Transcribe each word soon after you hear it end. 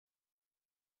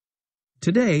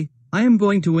Today, I am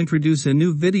going to introduce a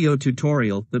new video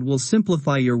tutorial that will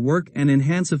simplify your work and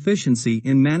enhance efficiency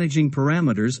in managing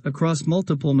parameters across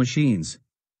multiple machines.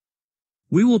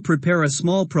 We will prepare a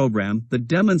small program that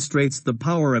demonstrates the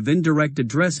power of indirect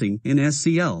addressing in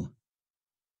SCL.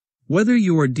 Whether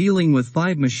you are dealing with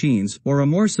 5 machines or a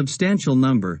more substantial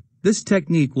number, this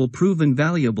technique will prove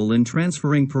invaluable in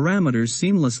transferring parameters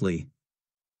seamlessly.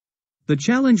 The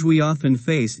challenge we often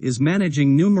face is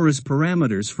managing numerous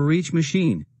parameters for each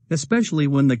machine, especially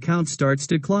when the count starts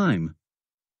to climb.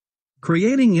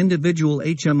 Creating individual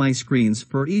HMI screens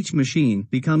for each machine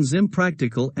becomes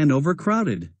impractical and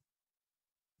overcrowded.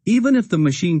 Even if the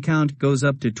machine count goes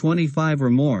up to 25 or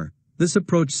more, this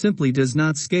approach simply does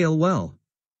not scale well.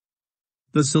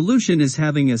 The solution is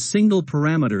having a single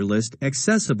parameter list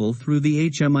accessible through the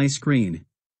HMI screen.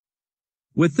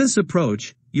 With this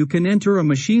approach, you can enter a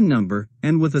machine number,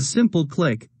 and with a simple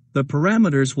click, the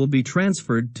parameters will be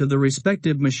transferred to the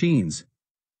respective machines.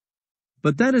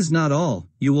 But that is not all.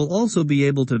 You will also be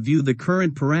able to view the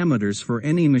current parameters for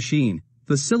any machine,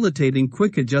 facilitating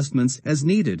quick adjustments as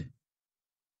needed.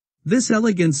 This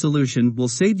elegant solution will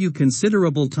save you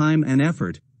considerable time and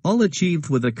effort, all achieved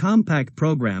with a compact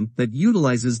program that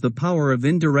utilizes the power of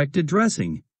indirect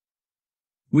addressing.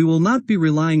 We will not be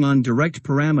relying on direct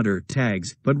parameter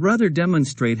tags, but rather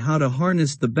demonstrate how to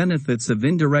harness the benefits of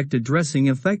indirect addressing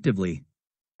effectively.